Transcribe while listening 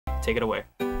take it away.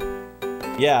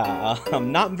 Yeah,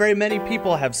 not very many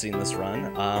people have seen this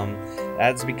run.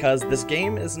 That's because this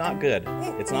game is not good.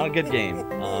 It's not a good game.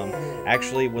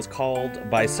 Actually was called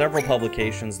by several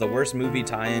publications the worst movie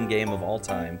tie-in game of all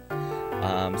time.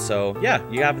 So yeah,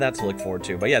 you have that to look forward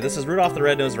to. But yeah, this is Rudolph the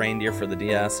Red-Nosed Reindeer for the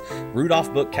DS.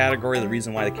 Rudolph book category. The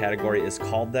reason why the category is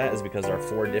called that is because there are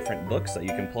 4 different books that you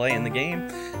can play in the game.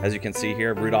 As you can see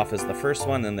here, Rudolph is the first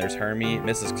one, then there's Hermie,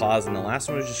 Mrs. Claus, and the last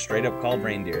one is just straight up called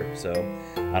Reindeer. So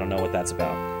I don't know what that's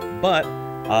about. But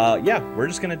yeah, we're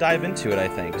just gonna dive into it, I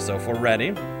think. So if we're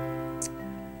ready.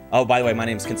 Oh, by the way, my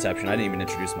name's Conception. I didn't even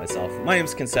introduce myself. My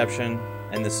name's Conception,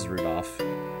 and this is Rudolph.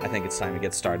 I think it's time to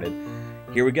get started.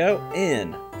 Here we go,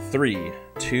 in 3,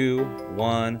 2,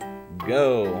 1,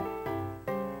 go.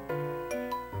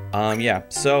 Yeah,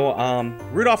 so,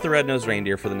 Rudolph the Red-Nosed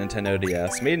Reindeer for the Nintendo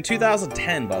DS, made in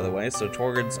 2010, by the way, so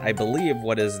towards, I believe,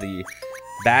 what is the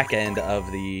back end of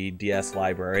the DS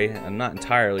library. I'm not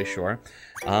entirely sure,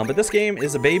 but this game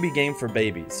is a baby game for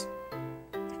babies.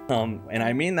 And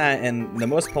I mean that in the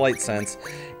most polite sense.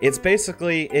 It's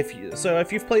basically, if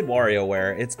you've played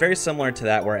WarioWare, it's very similar to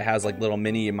that, where it has like little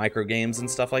mini micro games and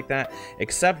stuff like that,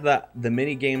 except that the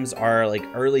mini games are like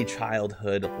early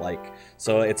childhood like.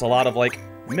 So it's a lot of like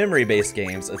memory-based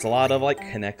games. It's a lot of like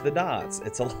connect the dots.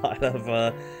 It's a lot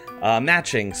of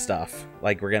matching stuff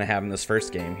like we're gonna have in this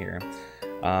first game here.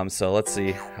 So let's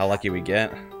see how lucky we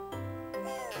get.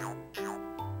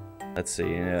 Let's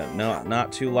see, no,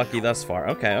 not too lucky thus far.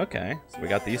 Okay, so we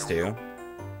got these 2.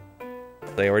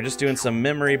 So we're just doing some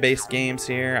memory-based games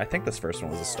here. I think this first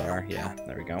one was a star. Yeah,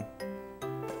 there we go.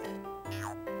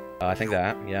 I think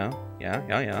that, yeah.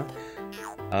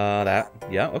 That,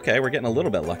 yeah, okay, we're getting a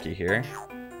little bit lucky here.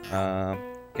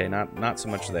 Okay, not so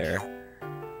much there.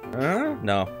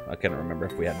 No, I couldn't remember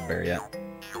if we had the bear yet.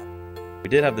 We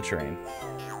did have the train.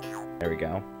 There we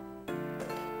go.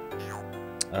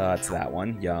 It's that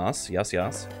one. Yes. That's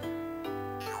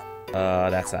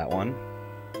that one.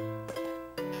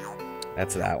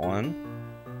 That's that one.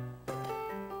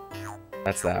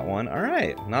 That's that one.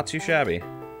 Alright, not too shabby.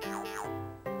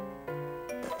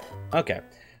 Okay,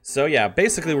 so yeah,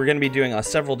 basically we're going to be doing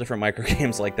several different micro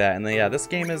games like that, and yeah, this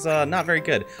game is not very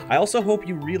good. I also hope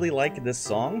you really like this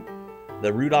song,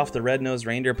 the Rudolph the Red-Nosed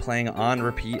Reindeer, playing on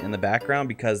repeat in the background,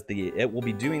 because it will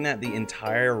be doing that the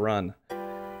entire run.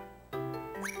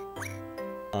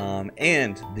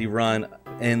 And the run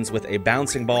ends with a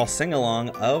bouncing ball sing-along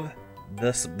of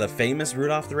the famous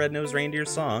Rudolph the Red-Nosed Reindeer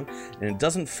song, and it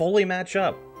doesn't fully match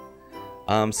up.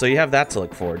 So you have that to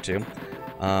look forward to.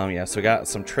 Yeah, so we got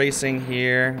some tracing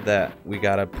here that we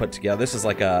gotta put together. This is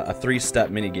like a 3-step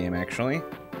minigame, actually.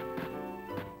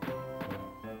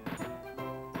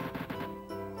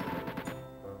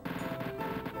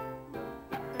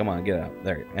 Come on, get out.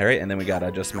 There. Alright, and then we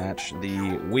gotta just match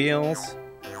the wheels.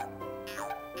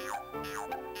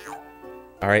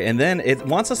 Alright, and then it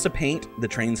wants us to paint the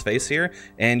train's face here,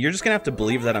 and you're just gonna have to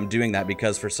believe that I'm doing that,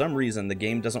 because for some reason the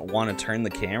game doesn't want to turn the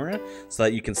camera so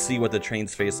that you can see what the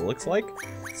train's face looks like.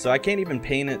 So I can't even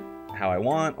paint it how I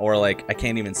want, or like I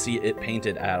can't even see it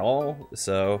painted at all.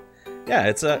 So yeah,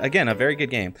 it's again a very good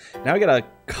game. Now we gotta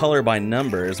color by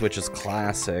numbers, which is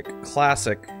classic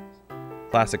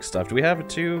stuff. Do we have a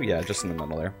 2? Yeah, just in the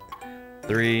middle there.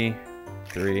 3,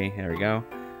 there we go.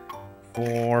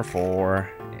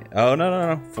 4. Oh,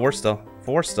 no. 4 still.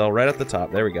 4 still, right at the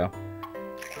top. There we go.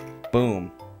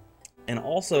 Boom. And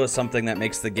also something that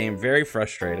makes the game very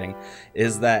frustrating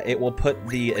is that it will put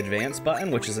the advance button,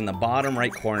 which is in the bottom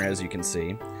right corner, as you can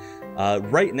see,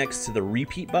 right next to the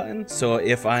repeat button. So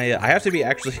if I have to be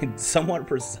actually somewhat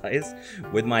precise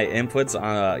with my inputs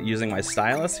using my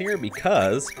stylus here,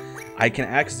 because I can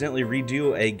accidentally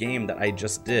redo a game that I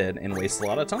just did and waste a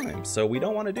lot of time. So we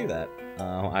don't want to do that,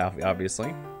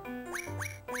 obviously.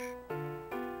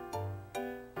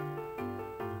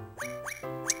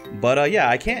 But yeah,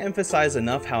 I can't emphasize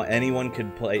enough how anyone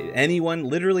could play,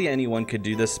 literally anyone could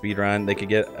do this speedrun. They could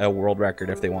get a world record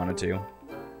if they wanted to.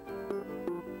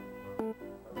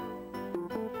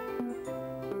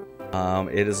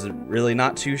 It is really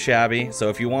not too shabby. So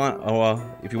if you want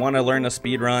to learn a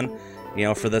speedrun, you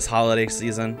know, for this holiday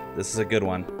season, this is a good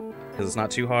one, because it's not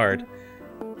too hard.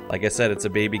 Like I said, it's a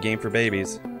baby game for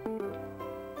babies.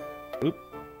 Oop,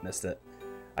 missed it.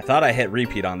 I thought I hit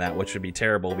repeat on that, which would be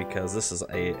terrible, because this is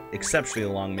a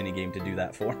exceptionally long minigame to do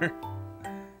that for.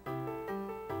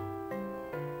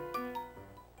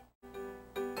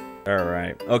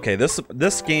 Alright, okay,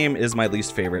 this game is my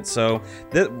least favorite. So,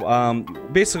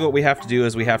 basically what we have to do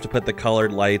is we have to put the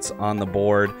colored lights on the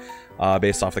board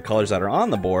based off the colors that are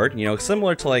on the board. You know,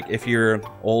 similar to, like, if you're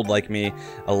old like me,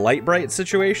 a light bright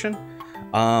situation.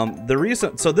 The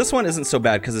reason, so this one isn't so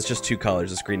bad because it's just 2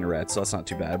 colors, it's green and red, so that's not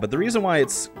too bad. But the reason why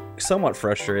it's somewhat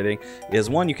frustrating is,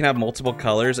 1, you can have multiple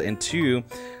colors, and 2,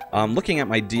 looking at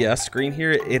my DS screen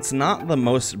here, it's not the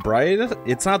most bright,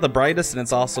 it's not the brightest, and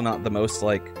it's also not the most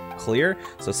like clear.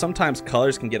 So sometimes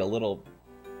colors can get a little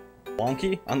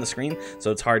wonky on the screen, so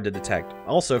it's hard to detect.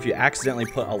 Also, if you accidentally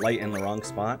put a light in the wrong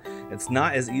spot, it's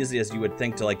not as easy as you would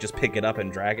think to like just pick it up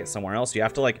and drag it somewhere else. You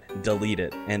have to like delete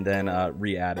it and then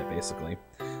re-add it basically.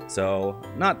 So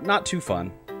not too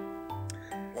fun.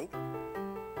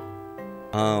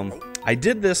 I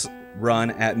did this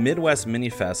run at Midwest Mini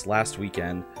Fest last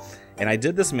weekend, and I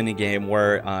did this mini game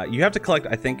where you have to collect,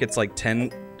 I think it's like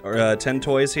 10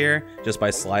 toys here just by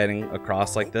sliding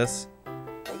across like this.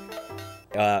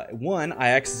 1, I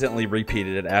accidentally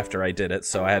repeated it after I did it,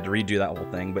 so I had to redo that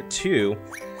whole thing. But 2,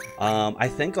 I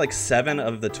think like 7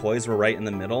 of the toys were right in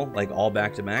the middle, like all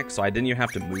back to back, so I didn't even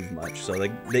have to move much. So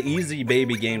like the easy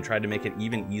baby game tried to make it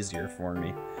even easier for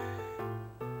me.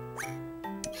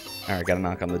 Alright, gotta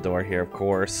knock on the door here, of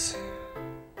course.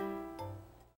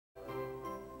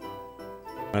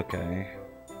 Okay.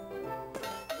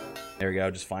 There we go,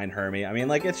 just find Hermie. I mean,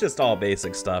 like, it's just all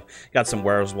basic stuff. Got some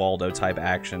Where's Waldo type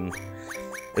action.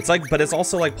 It's like, but it's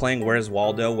also like playing Where's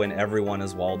Waldo when everyone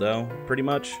is Waldo, pretty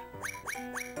much.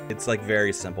 It's like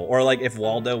very simple. Or like if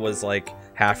Waldo was like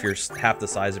half the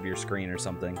size of your screen or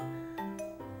something.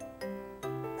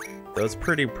 So it's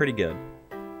pretty good.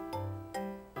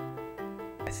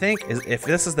 I think if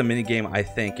this is the mini game, I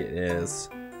think it is.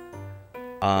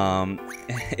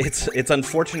 It's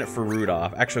unfortunate for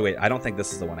Rudolph. Actually, wait, I don't think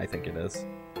this is the one I think it is.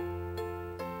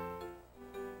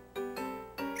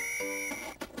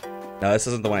 No, this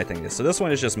isn't the one I think it is. So this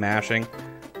one is just mashing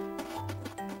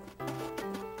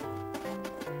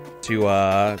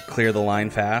to clear the line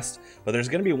fast. But there's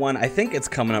going to be one, I think it's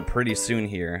coming up pretty soon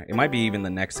here. It might be even the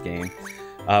next game,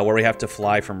 where we have to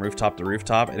fly from rooftop to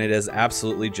rooftop. And it is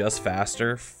absolutely just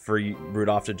faster for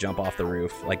Rudolph to jump off the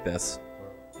roof like this.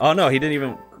 Oh no, he didn't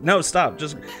even, no, stop,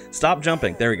 just stop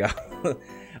jumping. There we go.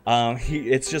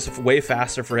 It's just way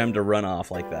faster for him to run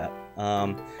off like that.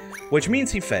 Which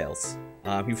means he fails.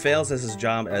 He fails as his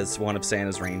job as one of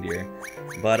Santa's reindeer.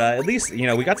 But at least, you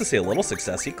know, we got to see a little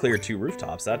success. He cleared 2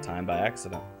 rooftops that time by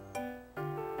accident.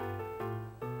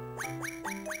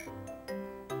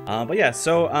 But yeah,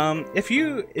 so if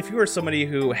you are somebody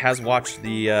who has watched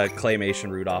the Claymation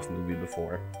Rudolph movie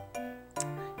before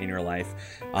in your life,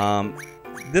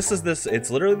 it's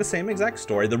literally the same exact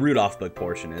story. The Rudolph book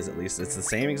portion is, at least, it's the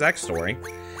same exact story,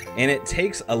 and it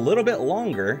takes a little bit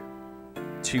longer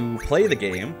to play the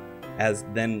game as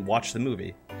then watch the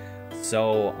movie.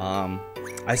 So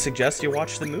I suggest you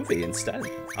watch the movie instead,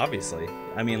 obviously.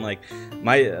 I mean, like,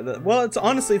 well, it's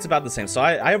honestly, it's about the same. So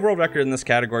I have world record in this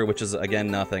category, which is, again,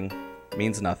 nothing,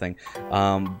 means nothing.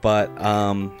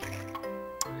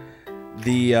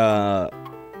 The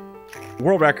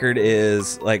world record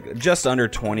is like just under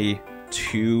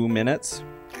 22 minutes.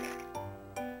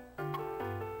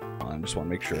 I just want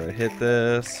to make sure I hit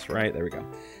this right. There we go.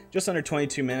 Just under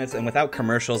 22 minutes, and without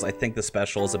commercials, I think the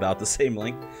special is about the same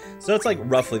length. So it's like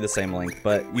roughly the same length,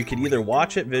 but you could either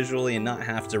watch it visually and not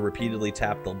have to repeatedly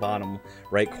tap the bottom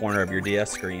right corner of your DS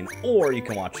screen, or you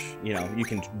can watch, you know, you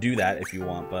can do that if you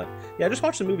want, but yeah, just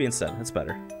watch the movie instead. It's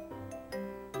better.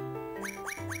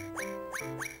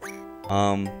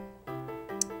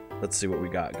 Let's see what we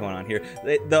got going on here.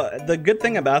 The good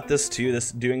thing about this too,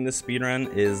 doing this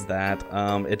speedrun, is that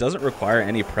it doesn't require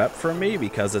any prep from me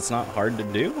because it's not hard to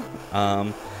do.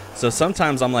 So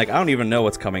sometimes I'm like, I don't even know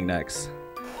what's coming next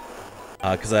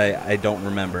because I don't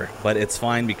remember. But it's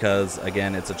fine because,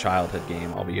 again, it's a childhood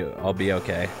game. I'll be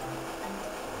okay.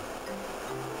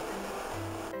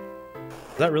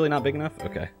 Is that really not big enough?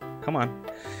 Okay, come on.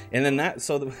 And then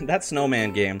that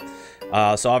snowman game.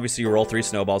 So obviously you roll 3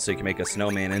 snowballs so you can make a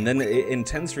snowman, and then it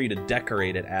intends for you to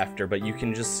decorate it after, but you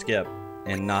can just skip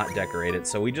and not decorate it.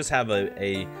 So we just have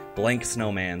a blank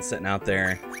snowman sitting out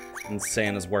there in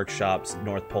Santa's Workshop's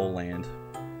North Pole land.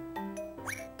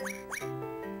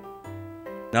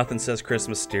 Nothing says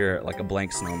Christmas spirit like a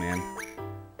blank snowman.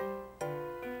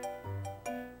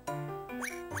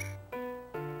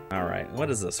 Alright, what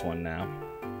is this one now?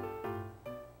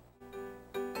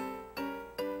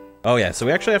 Oh yeah, so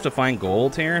we actually have to find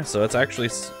gold here, so it's actually...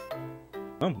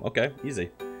 Oh, okay, easy.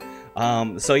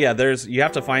 So yeah, you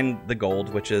have to find the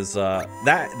gold, which is,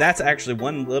 that's actually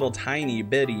one little tiny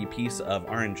bitty piece of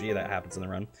RNG that happens in the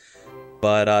run.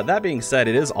 But that being said,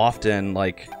 it is often,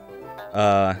 like,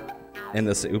 in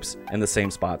the same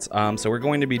spots. So we're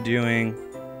going to be doing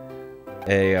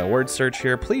a word search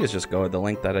here. Please just go to the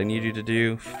link that I need you to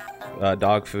do.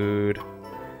 Dog food.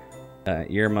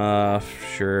 Earmuff,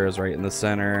 sure, is right in the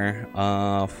center.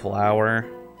 Flower.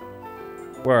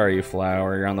 Where are you,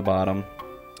 Flower? You're on the bottom.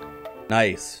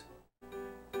 Nice.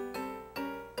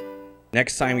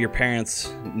 Next time your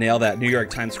parents nail that New York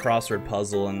Times crossword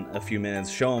puzzle in a few minutes,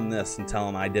 show them this and tell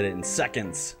them I did it in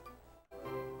seconds.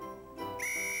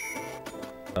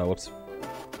 Oh, whoops.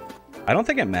 I don't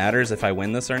think it matters if I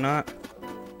win this or not.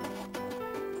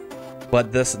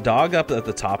 But this dog up at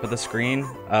the top of the screen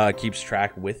keeps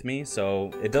track with me,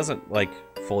 so it doesn't, like,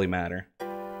 fully matter.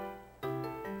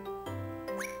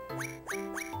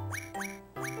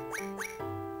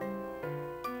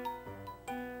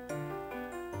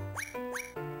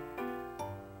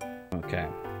 Okay.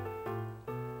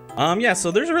 Yeah,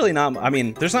 so there's really not, I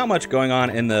mean, there's not much going on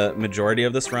in the majority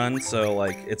of this run, so,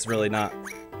 like, it's really not,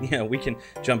 you know, we can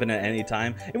jump in at any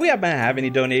time. If we happen to have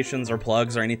any donations or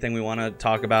plugs or anything we want to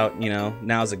talk about, you know,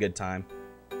 now's a good time.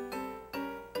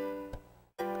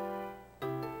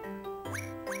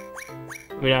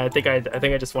 I mean, I think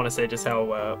I just want to say just how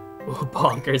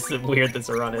bonkers and weird this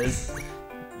run is.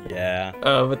 Yeah.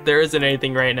 But there isn't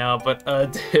anything right now, but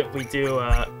we do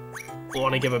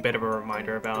want to give a bit of a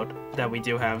reminder about that we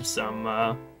do have some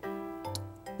of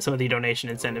the donation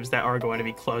incentives that are going to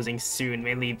be closing soon,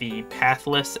 mainly the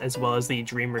Pathless as well as the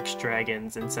DreamWorks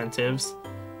Dragons incentives.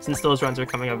 Since those runs are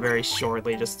coming up very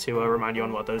shortly, just to remind you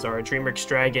on what those are. DreamWorks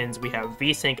Dragons, we have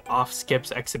VSync Off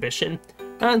Skips Exhibition.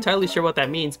 Not entirely sure what that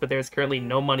means, but there's currently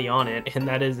no money on it, and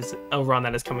that is a run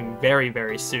that is coming very,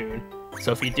 very soon.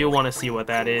 So if you do want to see what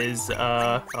that is,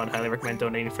 I would highly recommend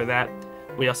donating for that.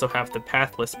 We also have the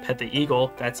Pathless Pet the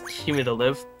Eagle. That's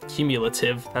cumulative,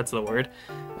 that's the word.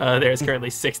 There's currently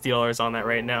 $60 on that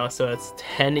right now, so that's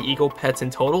 10 eagle pets in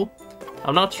total.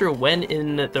 I'm not sure when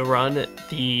in the run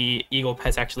the eagle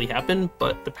pets actually happen,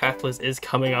 but the Pathless is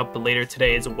coming up later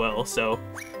today as well, so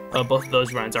both of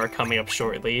those runs are coming up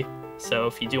shortly. So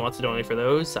if you do want to donate for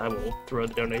those, I will throw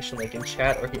the donation link in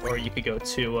chat, or you could go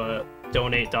to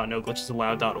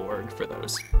donate.noglitchesallowed.org for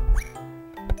those.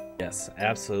 Yes,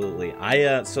 absolutely.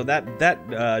 So that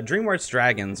DreamWorks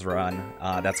Dragons run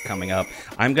that's coming up,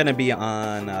 I'm gonna be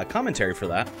on commentary for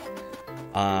that.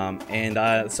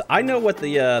 So I know what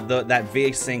that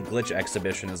VSync glitch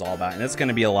exhibition is all about, and it's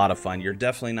gonna be a lot of fun. You're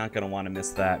definitely not gonna want to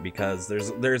miss that because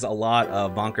there's a lot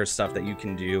of bonkers stuff that you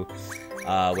can do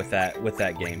with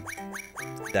that game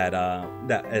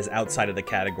that is outside of the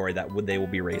category that they will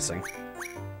be racing.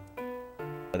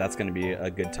 But that's gonna be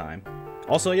a good time.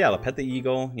 Also, yeah, Pet the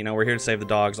Eagle, you know, we're here to save the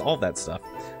dogs, all of that stuff.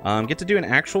 Get to do an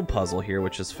actual puzzle here,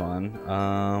 which is fun.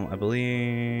 I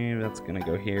believe that's gonna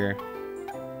go here.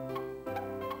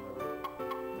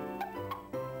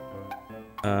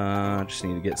 Just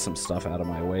need to get some stuff out of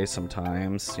my way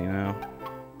sometimes, you know.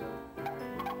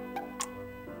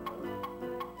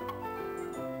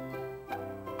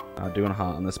 Not doing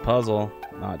hot on this puzzle.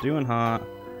 Not doing hot.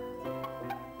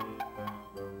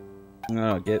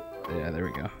 Oh, yeah, there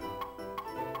we go.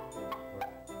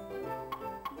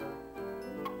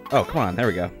 Oh, come on, there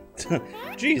we go.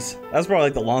 Jeez, that was probably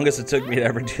like the longest it took me to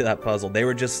ever do that puzzle. They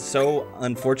were just so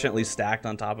unfortunately stacked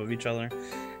on top of each other.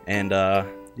 And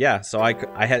yeah, so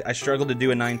I struggled to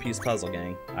do a 9-piece puzzle,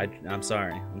 gang. I'm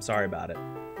sorry. I'm sorry about it.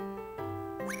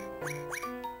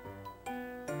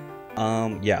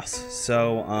 Yes.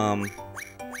 So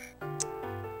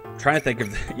trying to think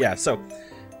of yeah, so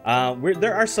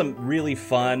there are some really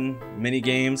fun mini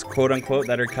games, quote unquote,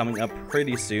 that are coming up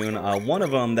pretty soon. One of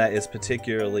them that is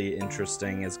particularly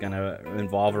interesting is going to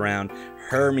involve around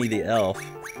Hermie the Elf,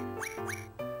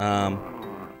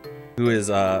 who is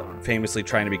famously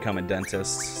trying to become a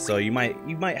dentist. So you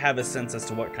might have a sense as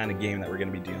to what kind of game that we're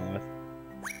going to be dealing with.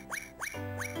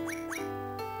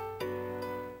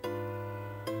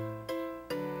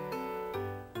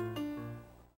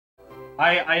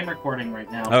 I am recording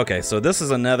right now. Okay, so this is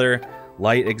another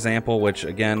light example, which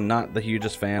again, not the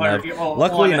hugest fan of.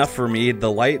 Luckily enough for me,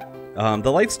 the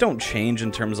lights don't change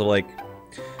in terms of like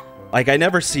I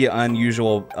never see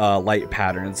unusual light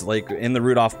patterns. Like in the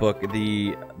Rudolph book,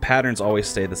 the patterns always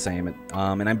stay the same,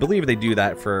 and I believe they do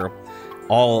that for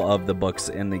all of the books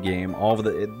in the game. All of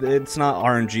it's not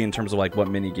RNG in terms of like what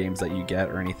mini games that you get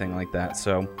or anything like that.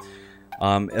 So.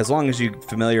 As long as you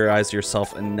familiarize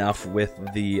yourself enough with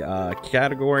the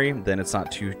category, then it's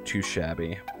not too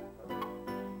shabby.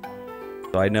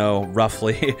 So I know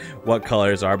roughly what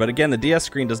colors are, but again, the DS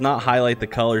screen does not highlight the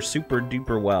colors super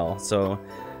duper well. So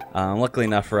luckily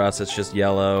enough for us, it's just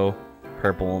yellow,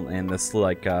 purple, and this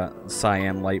like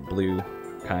cyan light blue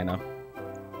kind of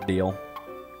deal.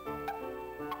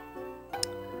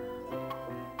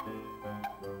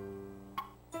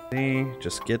 See,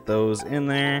 just get those in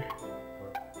there.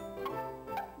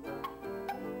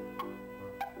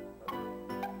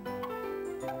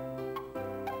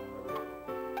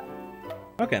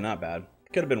 Okay, not bad.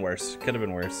 Could have been worse. Could have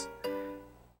been worse.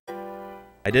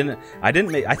 I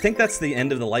think that's the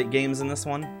end of the light games in this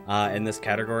one, in this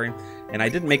category, and I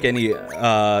didn't make any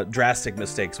drastic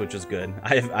mistakes, which is good.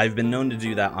 I've been known to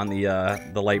do that on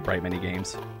the light bright mini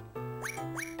games.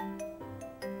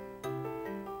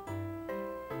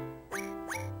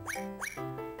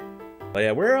 But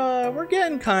yeah, we're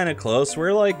getting kind of close.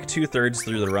 We're like 2/3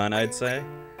 through the run, I'd say,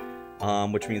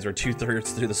 which means we're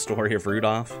 2/3 through the story of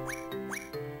Rudolph.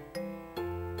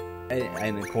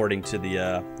 And according to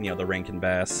the the Rankin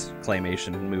Bass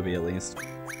claymation movie, at least.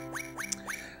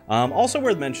 Also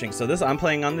worth mentioning, so this I'm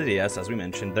playing on the DS, as we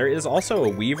mentioned. There is also a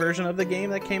Wii version of the game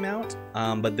that came out,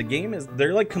 but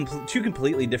they're like two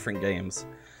completely different games.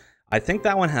 I think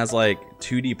that one has like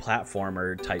 2D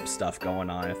platformer type stuff going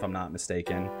on, if I'm not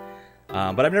mistaken.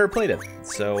 But I've never played it,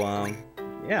 so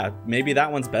yeah, maybe that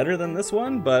one's better than this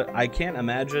one, but I can't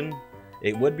imagine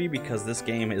it would be because this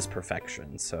game is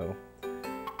perfection. So.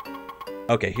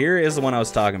 Okay, here is the one I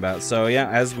was talking about. So yeah,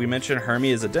 as we mentioned,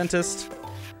 Hermie is a dentist,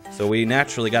 so we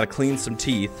naturally got to clean some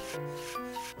teeth.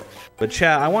 But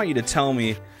chat, I want you to tell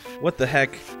me what the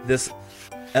heck this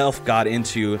elf got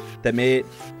into that made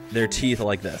their teeth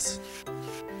like this.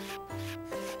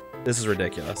 This is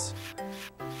ridiculous.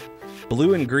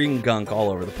 Blue and green gunk all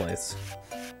over the place.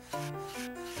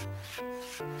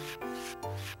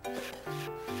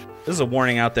 This is a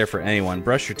warning out there for anyone.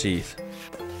 Brush your teeth.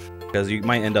 Because you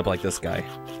might end up like this guy.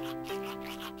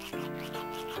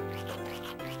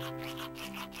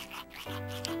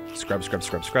 Scrub, scrub,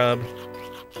 scrub, scrub.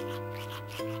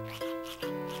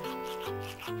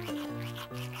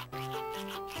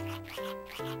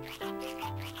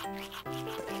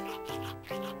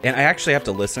 And I actually have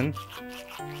to listen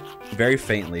very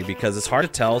faintly because it's hard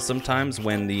to tell sometimes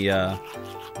when the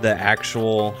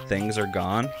actual things are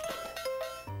gone.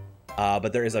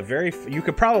 But there is a you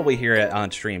could probably hear it on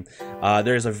stream.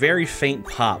 There's a very faint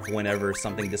pop whenever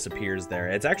something disappears there.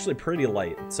 It's actually pretty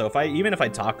light. So even if I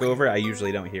talk over it, I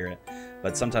usually don't hear it.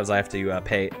 But sometimes I have to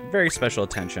pay very special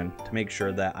attention to make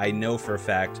sure that I know for a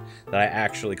fact that I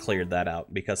actually cleared that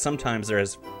out. Because sometimes there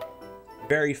is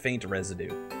very faint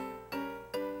residue.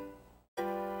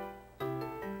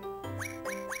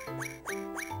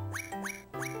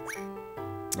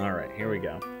 Alright, here we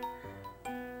go.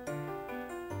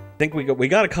 I think we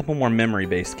got a couple more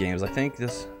memory-based games. I think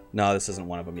this isn't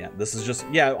one of them yet. This is just,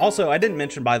 yeah, also, I didn't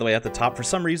mention, by the way, at the top, for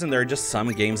some reason, there are just some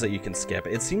games that you can skip.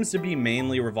 It seems to be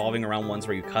mainly revolving around ones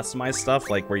where you customize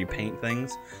stuff, like where you paint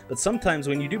things. But sometimes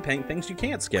when you do paint things, you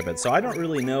can't skip it. So I don't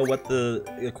really know what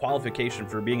the qualification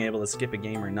for being able to skip a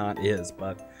game or not is,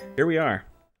 but here we are.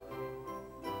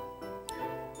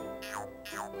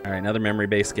 Alright, another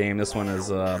memory-based game. This one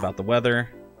is about the weather.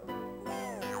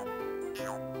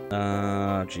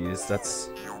 Geez, that's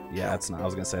not, I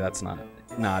was gonna say that's not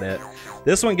it.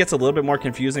 This one gets a little bit more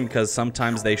confusing because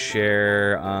sometimes they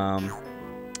share,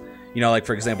 like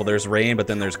for example, there's rain, but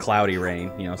then there's cloudy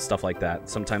rain, stuff like that.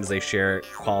 Sometimes they share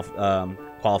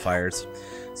qualifiers,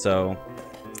 so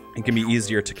it can be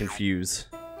easier to confuse.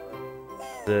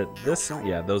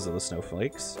 Yeah, those are the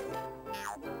snowflakes.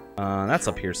 That's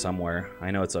up here somewhere.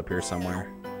 I know it's up here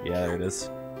somewhere. Yeah, there it is.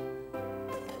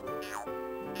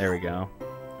 There we go.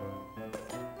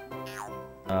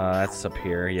 That's up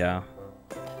here, yeah.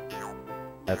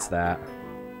 That's that.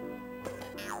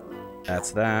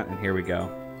 That's that, and here we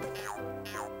go.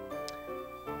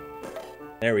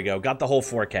 There we go. Got the whole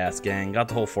forecast, gang. Got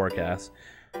the whole forecast.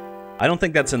 I don't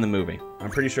think that's in the movie. I'm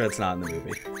pretty sure it's not in the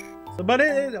movie. So,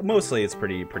 but mostly it's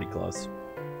pretty close.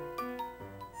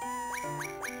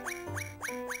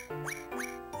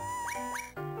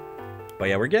 But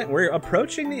yeah, we're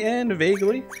approaching the end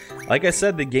vaguely. Like I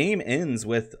said, the game ends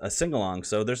with a sing-along,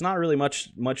 so there's not really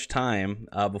much time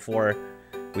before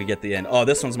we get the end. Oh,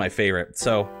 this one's my favorite.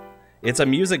 So it's a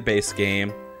music-based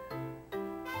game,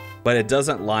 but it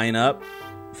doesn't line up.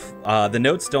 The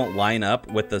notes don't line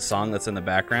up with the song that's in the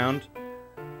background,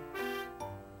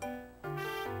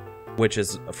 which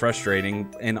is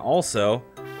frustrating. And also,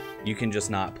 you can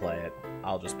just not play it.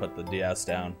 I'll just put the DS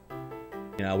down.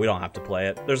 We don't have to play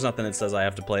it. There's nothing that says I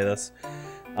have to play this.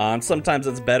 Sometimes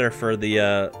it's better for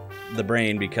the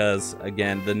brain because,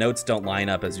 again, the notes don't line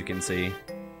up, as you can see.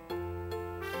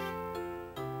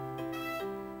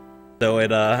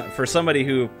 So for somebody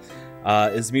who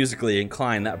is musically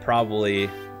inclined, that probably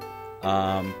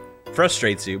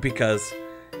frustrates you because,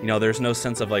 there's no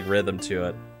sense of like rhythm to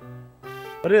it.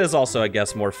 But it is also, I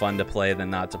guess, more fun to play than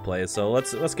not to play. So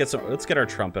let's get our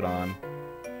trumpet on.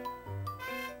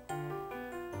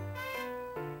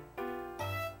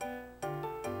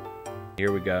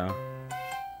 Here we go.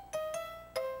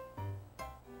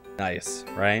 Nice,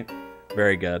 right?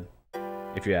 Very good,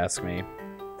 if you ask me.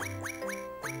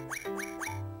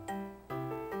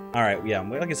 Alright, yeah,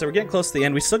 like I said, we're getting close to the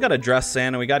end. We still gotta dress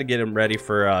Santa. We gotta get him ready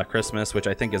for Christmas, which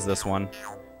I think is this one.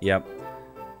 Yep.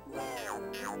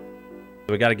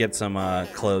 We gotta get some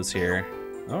clothes here.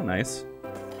 Oh, nice.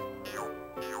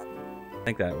 I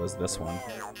think that was this one.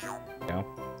 Yeah.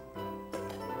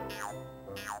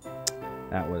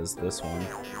 That was this one.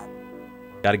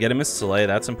 Gotta get him his sleigh,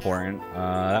 that's important.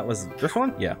 That was this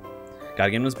one? Yeah.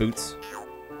 Gotta get him his boots.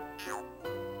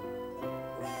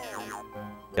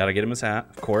 Gotta get him his hat,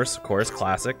 of course,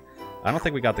 classic. I don't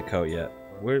think we got the coat yet.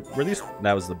 Were these?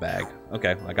 That was the bag.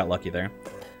 Okay, I got lucky there.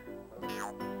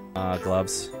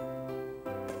 Gloves.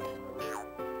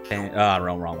 And,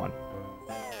 wrong one.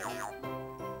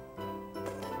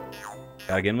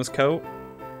 Gotta get him his coat.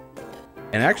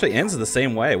 And it actually ends the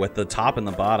same way with the top and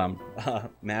the bottom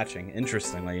matching,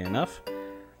 interestingly enough.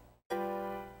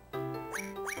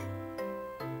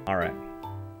 Alright.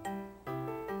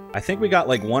 I think we got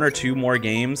like 1 or 2 more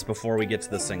games before we get to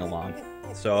the sing-along.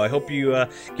 So I hope you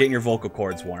get your vocal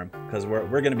cords warm, because we're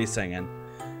going to be singing.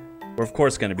 We're of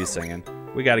course going to be singing.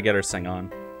 We got to get our sing on.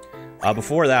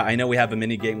 Before that, I know we have a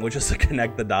mini game which is to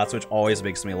connect the dots, which always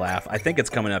makes me laugh. I think it's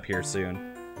coming up here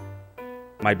soon.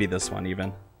 Might be this one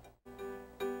even.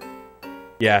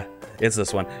 Yeah, it's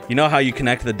this one. You know how you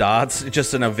connect the dots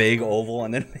just in a vague oval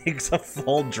and then it makes a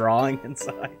full drawing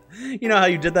inside? You know how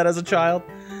you did that as a child?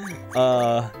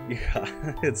 Yeah,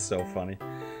 it's so funny.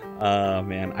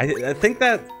 Man, I think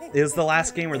that is the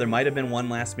last game, or there might have been one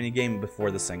last mini game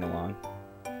before the sing-along.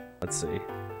 Let's see.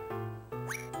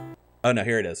 Oh no,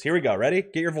 here it is. Here we go. Ready?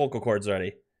 Get your vocal cords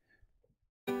ready.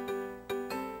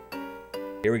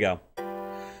 Here we go.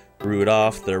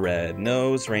 Rudolph the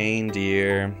Red-Nosed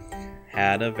Reindeer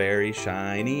had a very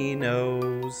shiny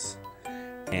nose,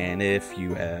 and if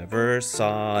you ever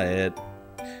saw it,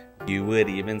 you would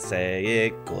even say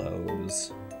it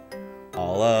glows.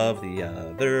 All of the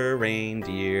other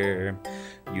reindeer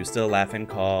used to laugh and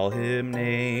call him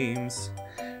names.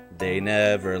 They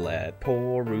never let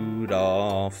poor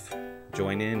Rudolph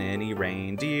join in any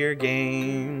reindeer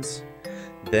games.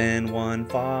 Then one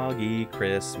foggy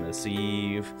Christmas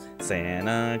Eve,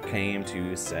 Santa came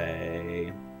to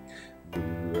say,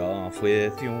 Rudolph,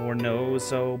 with your nose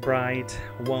so bright,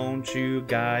 won't you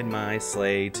guide my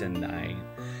sleigh tonight?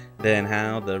 Then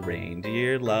how the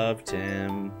reindeer loved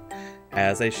him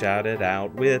as they shouted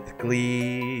out with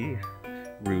glee,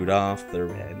 Rudolph the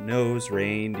Red-Nosed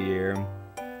Reindeer,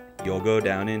 you'll go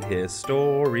down in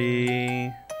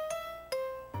history.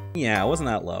 Yeah, wasn't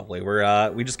that lovely?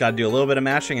 We just gotta do a little bit of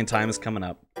mashing and time is coming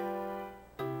up.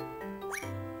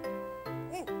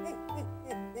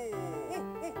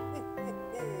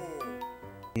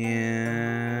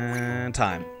 And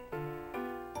time.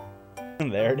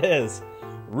 There it is.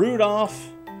 Rudolph,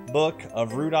 book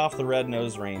of Rudolph the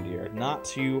Red-Nosed Reindeer. Not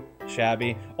too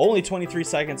shabby. Only 23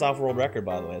 seconds off world record,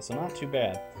 by the way, so not too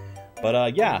bad.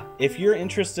 But yeah, if you're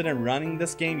interested in running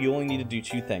this game, you only need to do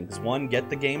 2 things. 1,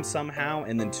 get the game somehow,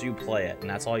 and then 2, play it. And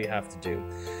that's all you have to do.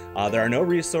 There are no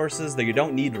resources. You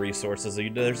don't need resources.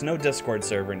 There's no Discord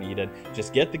server needed.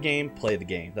 Just get the game, play the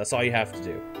game. That's all you have to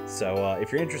do. So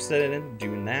if you're interested in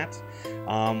doing that,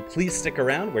 please stick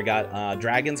around. We got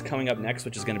Dragons coming up next,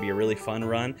 which is going to be a really fun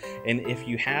run. And if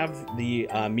you have the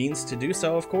means to do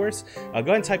so, of course, go ahead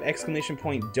and type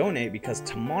 !donate, because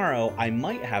tomorrow I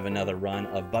might have another run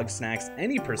of Bug Snacks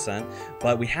any %,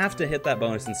 but we have to hit that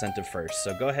bonus incentive first.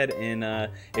 So go ahead and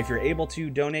if you're able to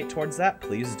donate towards that,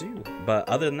 please do. But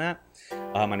other than that,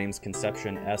 my name is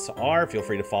Conception SR. Feel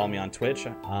free to follow me on Twitch,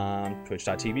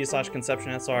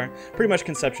 twitch.tv/Conception SR. Pretty much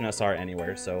Conception SR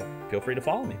anywhere, so feel free to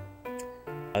follow me.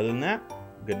 Other than that,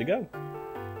 good to go.